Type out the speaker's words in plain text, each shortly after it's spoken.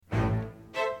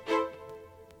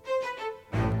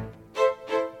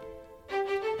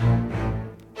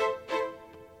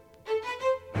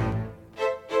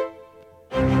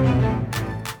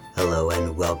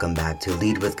welcome back to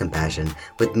Lead with Compassion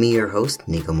with me, your host,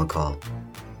 Nico McCall.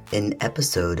 In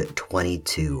episode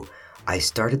 22, I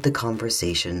started the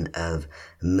conversation of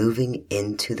moving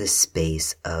into the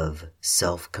space of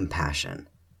self-compassion.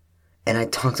 And I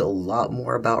talked a lot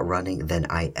more about running than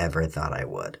I ever thought I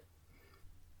would.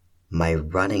 My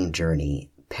running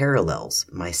journey parallels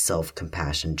my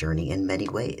self-compassion journey in many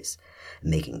ways,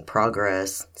 making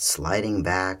progress, sliding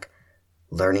back,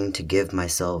 learning to give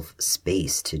myself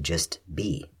space to just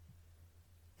be.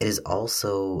 It has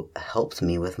also helped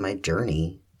me with my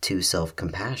journey to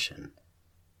self-compassion.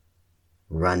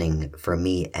 Running for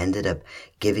me ended up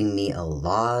giving me a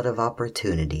lot of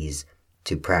opportunities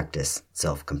to practice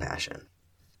self-compassion.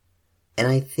 And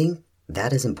I think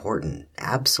that is important,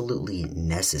 absolutely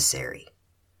necessary.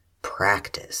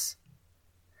 Practice.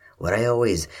 What I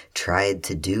always tried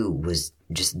to do was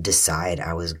just decide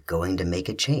I was going to make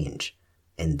a change.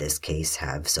 In this case,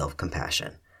 have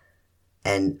self-compassion.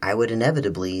 And I would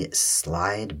inevitably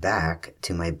slide back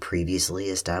to my previously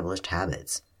established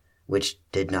habits, which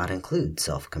did not include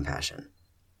self-compassion.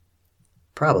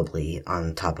 Probably,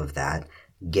 on top of that,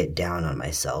 get down on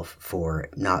myself for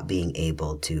not being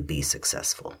able to be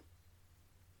successful.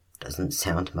 Doesn't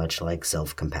sound much like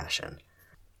self-compassion.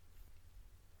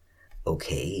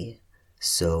 Okay,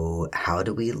 so how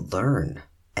do we learn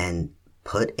and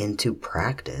put into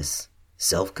practice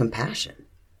self-compassion?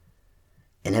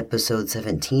 In episode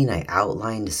 17, I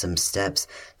outlined some steps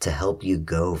to help you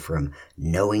go from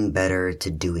knowing better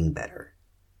to doing better.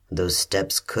 Those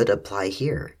steps could apply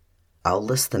here. I'll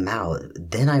list them out.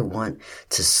 Then I want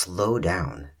to slow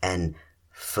down and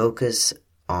focus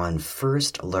on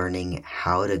first learning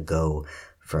how to go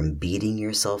from beating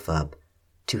yourself up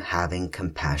to having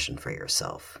compassion for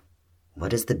yourself. What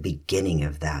does the beginning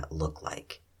of that look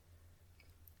like?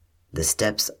 The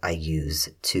steps I use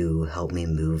to help me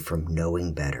move from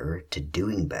knowing better to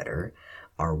doing better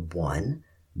are 1,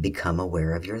 become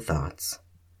aware of your thoughts.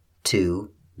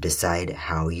 2, decide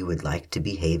how you would like to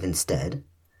behave instead.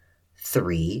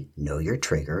 3, know your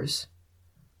triggers.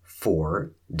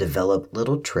 4, develop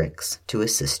little tricks to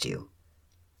assist you.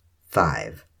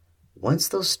 5, once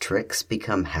those tricks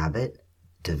become habit,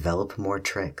 develop more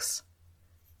tricks.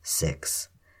 6,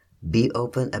 be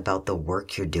open about the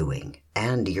work you're doing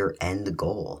and your end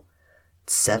goal.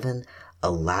 7,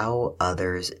 allow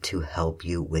others to help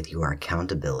you with your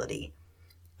accountability.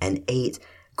 And 8,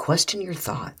 question your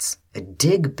thoughts.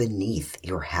 Dig beneath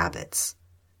your habits.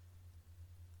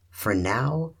 For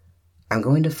now, I'm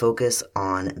going to focus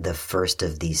on the first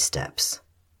of these steps,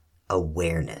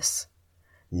 awareness.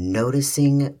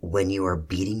 Noticing when you are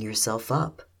beating yourself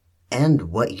up and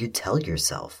what you tell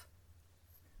yourself.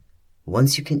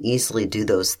 Once you can easily do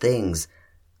those things,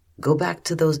 go back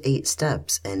to those 8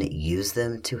 steps and use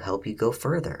them to help you go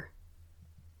further.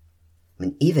 I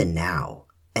mean, even now,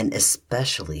 and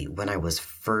especially when I was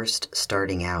first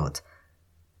starting out,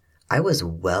 I was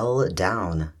well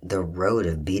down the road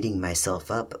of beating myself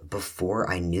up before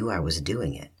I knew I was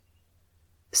doing it.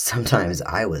 Sometimes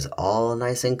I was all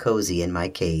nice and cozy in my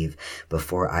cave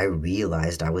before I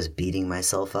realized I was beating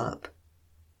myself up.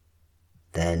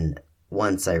 Then,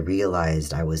 once I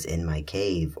realized I was in my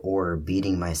cave or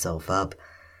beating myself up,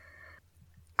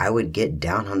 I would get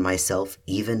down on myself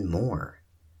even more.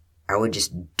 I would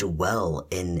just dwell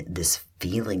in this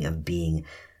feeling of being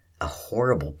a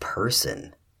horrible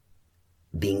person,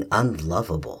 being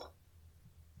unlovable.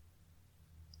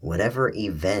 Whatever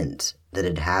event that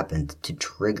had happened to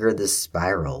trigger this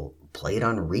spiral played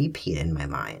on repeat in my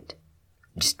mind,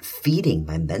 just feeding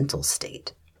my mental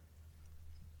state.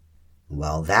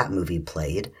 While that movie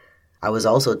played, I was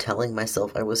also telling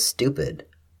myself I was stupid,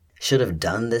 should have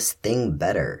done this thing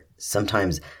better.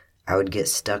 Sometimes I would get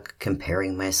stuck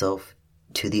comparing myself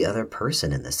to the other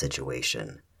person in the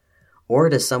situation, or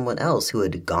to someone else who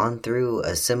had gone through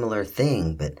a similar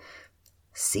thing but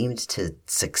seemed to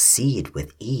succeed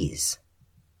with ease.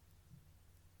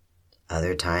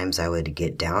 Other times I would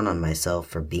get down on myself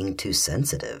for being too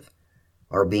sensitive,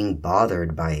 or being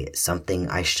bothered by something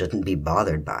I shouldn't be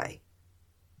bothered by.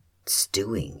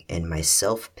 Stewing in my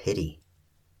self-pity.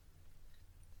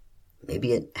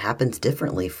 Maybe it happens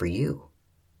differently for you.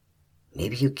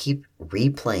 Maybe you keep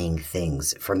replaying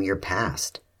things from your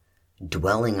past,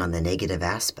 dwelling on the negative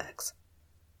aspects,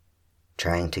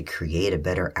 trying to create a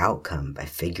better outcome by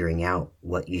figuring out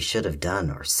what you should have done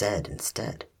or said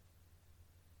instead.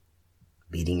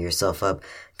 Beating yourself up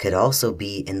could also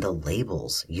be in the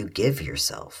labels you give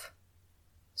yourself.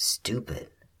 Stupid,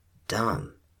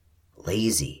 dumb,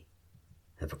 lazy,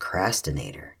 a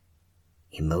procrastinator,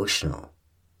 emotional,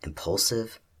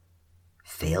 impulsive,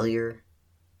 failure,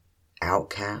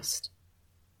 outcast,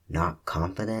 not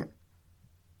confident,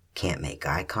 can't make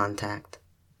eye contact.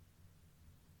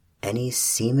 Any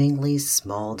seemingly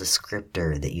small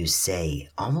descriptor that you say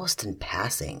almost in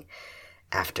passing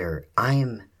after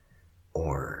I'm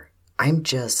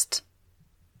just,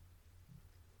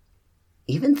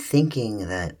 even thinking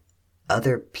that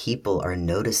other people are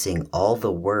noticing all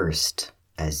the worst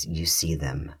as you see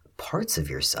them, parts of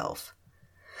yourself,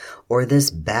 or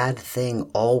this bad thing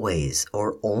always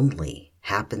or only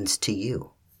happens to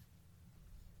you.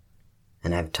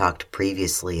 And I've talked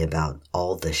previously about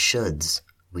all the shoulds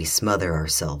we smother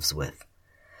ourselves with,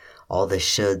 all the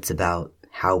shoulds about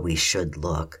how we should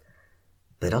look,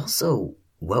 but also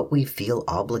what we feel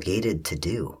obligated to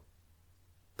do,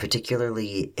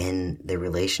 particularly in the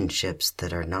relationships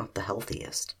that are not the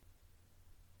healthiest.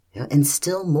 And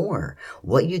still more,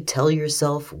 what you tell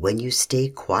yourself when you stay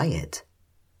quiet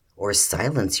or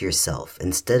silence yourself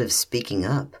instead of speaking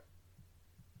up.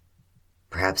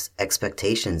 Perhaps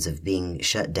expectations of being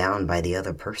shut down by the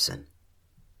other person.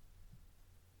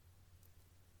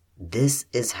 This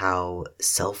is how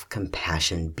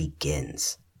self-compassion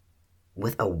begins,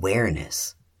 with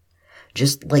awareness.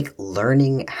 Just like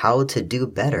learning how to do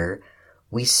better,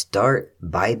 we start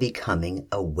by becoming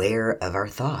aware of our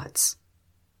thoughts.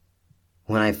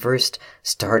 When I first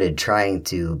started trying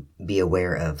to be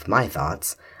aware of my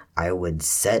thoughts, I would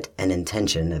set an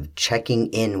intention of checking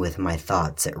in with my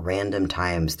thoughts at random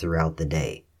times throughout the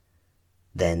day.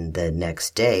 Then the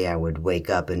next day I would wake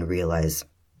up and realize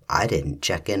I didn't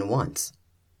check in once.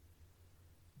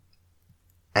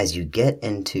 As you get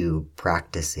into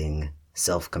practicing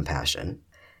self-compassion,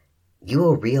 you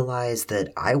will realize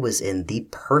that I was in the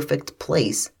perfect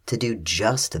place to do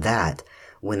just that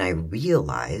when I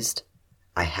realized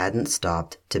I hadn't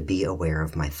stopped to be aware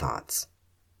of my thoughts.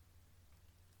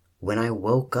 When I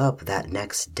woke up that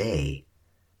next day,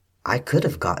 I could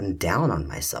have gotten down on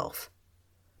myself,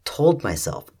 told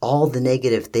myself all the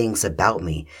negative things about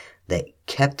me that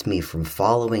kept me from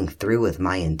following through with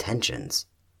my intentions.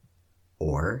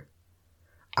 Or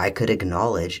I could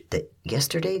acknowledge that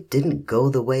yesterday didn't go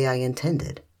the way I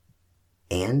intended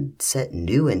and set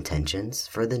new intentions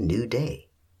for the new day.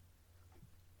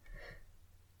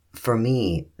 For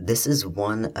me, this is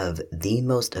one of the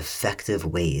most effective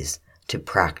ways to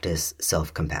practice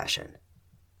self-compassion.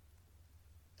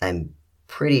 I'm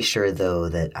pretty sure, though,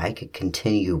 that I could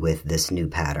continue with this new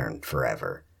pattern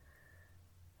forever.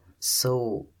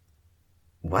 So,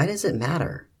 why does it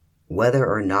matter whether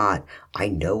or not I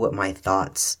know what my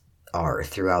thoughts are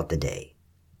throughout the day?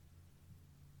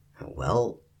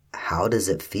 Well, how does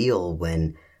it feel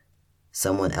when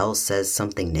someone else says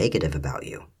something negative about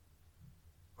you?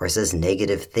 Or says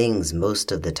negative things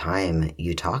most of the time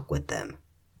you talk with them?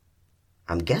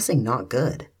 I'm guessing not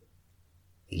good.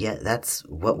 Yet that's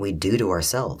what we do to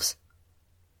ourselves.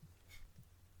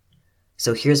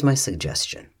 So here's my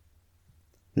suggestion.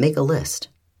 Make a list.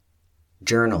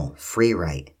 Journal, free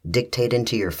write, dictate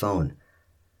into your phone.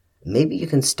 Maybe you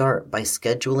can start by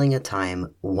scheduling a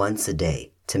time once a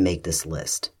day to make this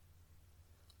list.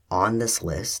 On this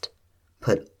list,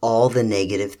 put all the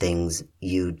negative things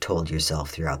you told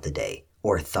yourself throughout the day,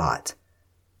 or thought,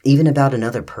 even about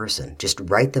another person. Just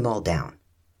write them all down.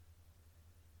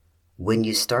 When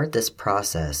you start this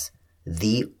process,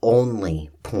 the only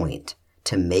point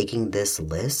to making this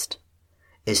list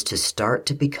is to start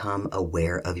to become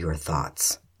aware of your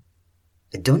thoughts.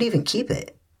 Don't even keep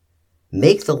it.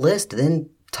 Make the list, then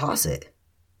toss it.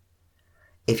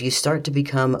 If you start to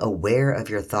become aware of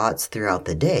your thoughts throughout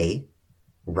the day,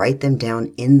 write them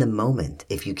down in the moment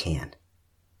if you can.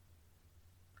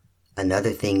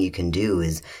 Another thing you can do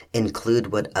is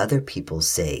include what other people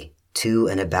say to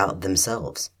and about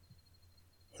themselves.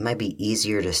 It might be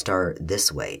easier to start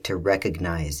this way, to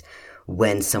recognize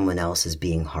when someone else is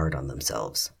being hard on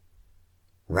themselves.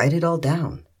 Write it all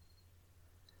down.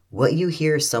 What you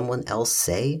hear someone else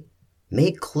say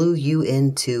may clue you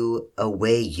into a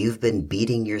way you've been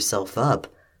beating yourself up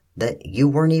that you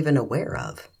weren't even aware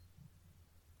of.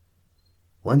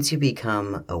 Once you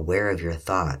become aware of your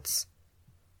thoughts,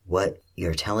 what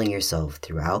you're telling yourself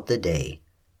throughout the day,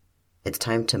 it's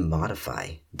time to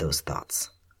modify those thoughts.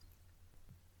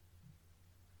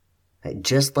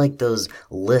 Just like those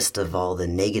lists of all the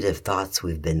negative thoughts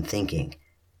we've been thinking,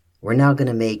 we're now going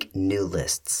to make new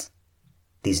lists.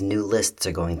 These new lists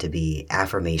are going to be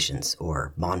affirmations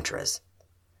or mantras.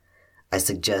 I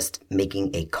suggest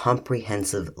making a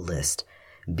comprehensive list.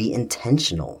 Be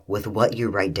intentional with what you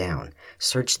write down.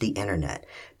 Search the internet.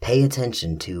 Pay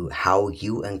attention to how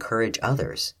you encourage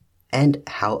others and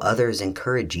how others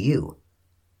encourage you.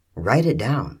 Write it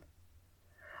down.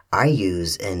 I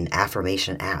use an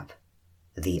affirmation app,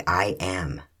 the I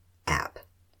Am app.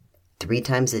 3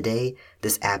 times a day,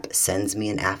 this app sends me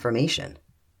an affirmation.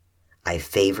 I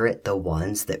favorite the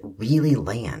ones that really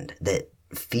land, that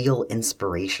feel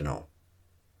inspirational.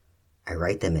 I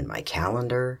write them in my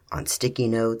calendar, on sticky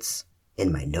notes,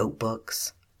 in my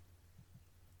notebooks.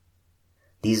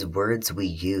 These words we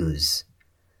use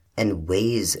and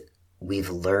ways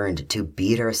we've learned to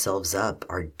beat ourselves up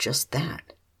are just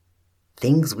that.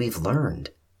 Things we've learned.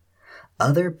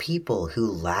 Other people who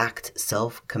lacked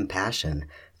self-compassion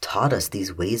taught us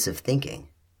these ways of thinking.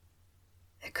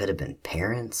 It could have been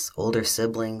parents, older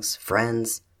siblings,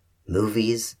 friends,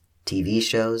 movies, TV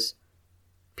shows,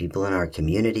 people in our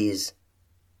communities,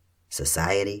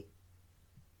 society.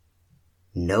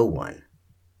 No one,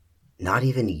 not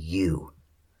even you,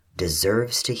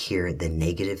 deserves to hear the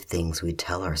negative things we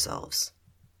tell ourselves.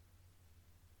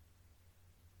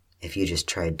 If you just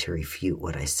tried to refute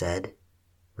what I said,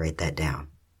 write that down.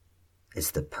 It's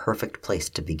the perfect place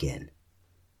to begin.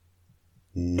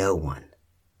 No one,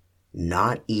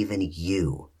 not even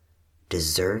you,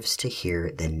 deserves to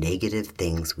hear the negative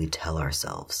things we tell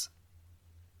ourselves.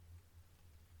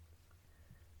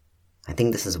 I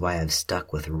think this is why I've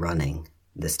stuck with running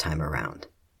this time around.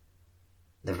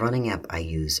 The running app I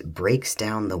use breaks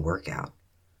down the workout,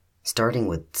 starting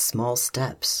with small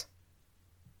steps.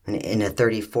 In a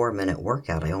 34-minute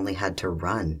workout, I only had to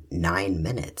run 9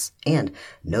 minutes, and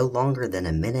no longer than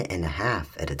 1.5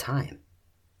 minutes at a time.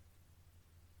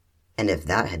 And if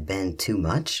that had been too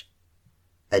much,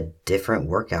 a different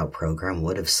workout program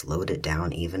would have slowed it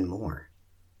down even more.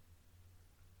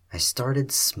 I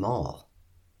started small,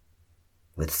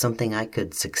 with something I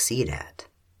could succeed at.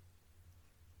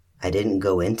 I didn't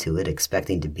go into it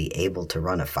expecting to be able to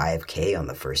run a 5K on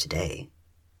the first day.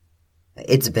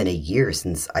 It's been a year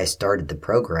since I started the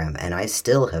program, and I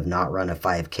still have not run a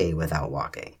 5K without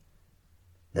walking.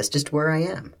 That's just where I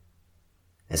am.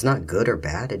 It's not good or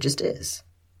bad, it just is.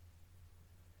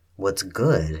 What's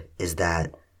good is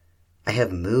that I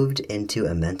have moved into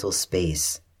a mental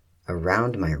space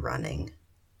around my running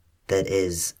that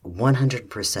is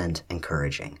 100%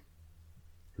 encouraging.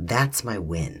 That's my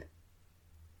win.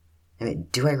 I mean,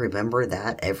 do I remember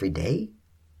that every day?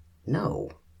 No.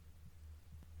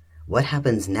 What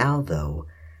happens now, though,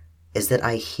 is that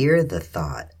I hear the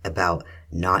thought about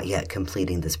not yet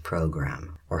completing this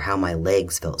program, or how my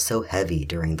legs felt so heavy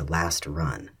during the last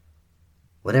run.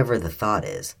 Whatever the thought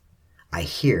is, I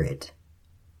hear it,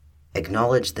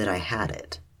 acknowledge that I had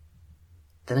it,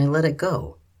 then I let it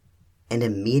go, and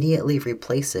immediately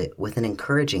replace it with an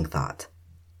encouraging thought.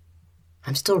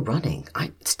 I'm still running.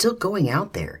 I'm still going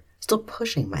out there, still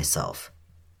pushing myself.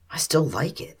 I still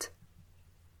like it.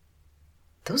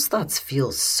 Those thoughts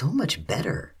feel so much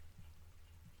better.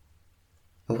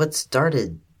 What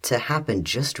started to happen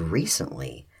just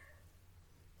recently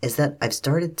is that I've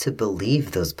started to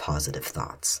believe those positive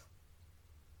thoughts.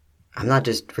 I'm not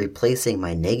just replacing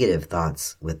my negative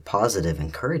thoughts with positive,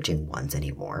 encouraging ones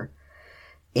anymore.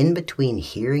 In between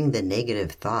hearing the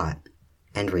negative thought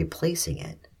and replacing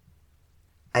it,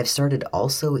 I've started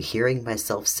also hearing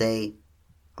myself say,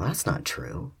 well, that's not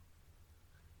true.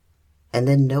 And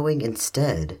then knowing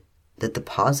instead that the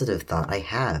positive thought I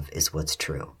have is what's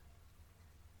true.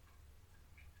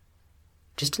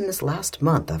 Just in this last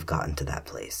month, I've gotten to that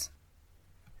place.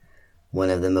 One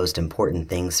of the most important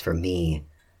things for me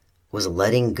was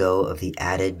letting go of the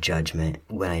added judgment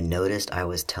when I noticed I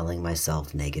was telling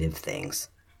myself negative things,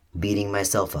 beating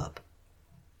myself up.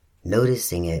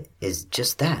 Noticing it is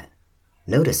just that,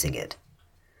 noticing it.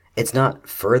 It's not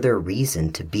further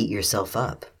reason to beat yourself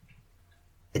up.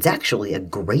 It's actually a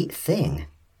great thing.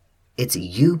 It's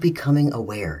you becoming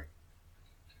aware.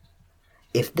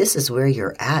 If this is where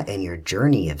you're at in your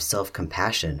journey of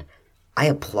self-compassion, I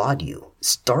applaud you.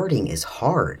 Starting is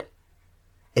hard.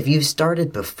 If you've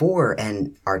started before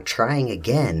and are trying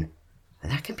again,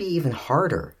 that can be even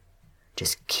harder.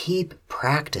 Just keep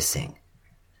practicing.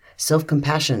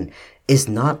 Self-compassion is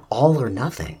not all or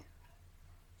nothing.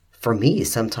 For me,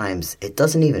 sometimes it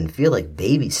doesn't even feel like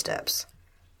baby steps.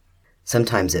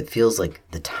 Sometimes it feels like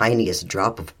the tiniest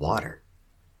drop of water.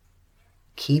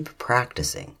 Keep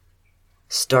practicing.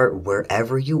 Start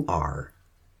wherever you are,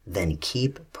 then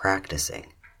keep practicing.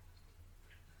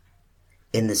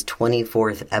 In this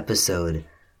 24th episode,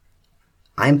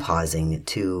 I'm pausing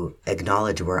to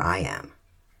acknowledge where I am.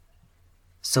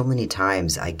 So many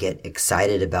times I get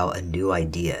excited about a new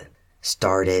idea,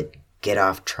 start it, get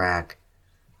off track,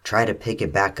 try to pick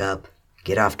it back up,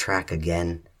 get off track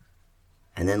again,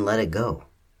 and then let it go.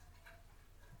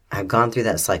 I've gone through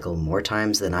that cycle more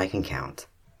times than I can count.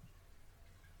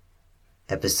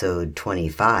 Episode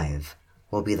 25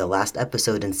 will be the last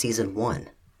episode in season 1.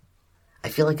 I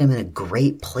feel like I'm in a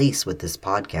great place with this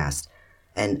podcast,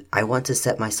 and I want to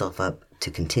set myself up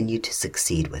to continue to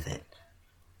succeed with it.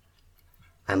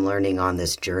 I'm learning on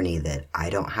this journey that I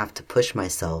don't have to push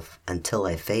myself until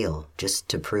I fail just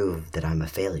to prove that I'm a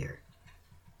failure.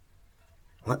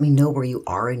 Let me know where you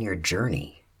are in your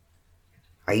journey.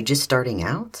 Are you just starting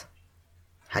out?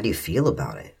 How do you feel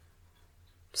about it?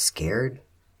 Scared?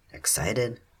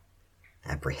 Excited?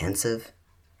 Apprehensive?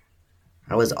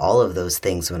 I was all of those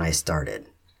things when I started,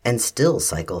 and still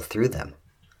cycle through them.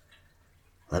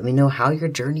 Let me know how your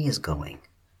journey is going.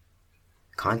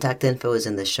 Contact info is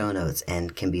in the show notes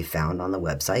and can be found on the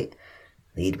website,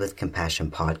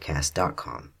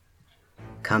 leadwithcompassionpodcast.com.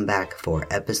 Come back for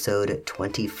episode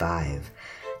 25.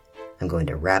 I'm going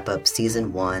to wrap up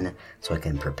season 1 so I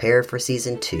can prepare for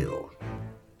season 2.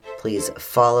 Please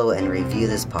follow and review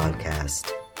this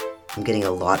podcast. I'm getting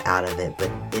a lot out of it,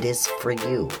 but it is for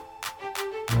you.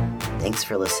 Thanks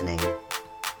for listening.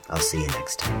 I'll see you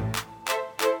next time.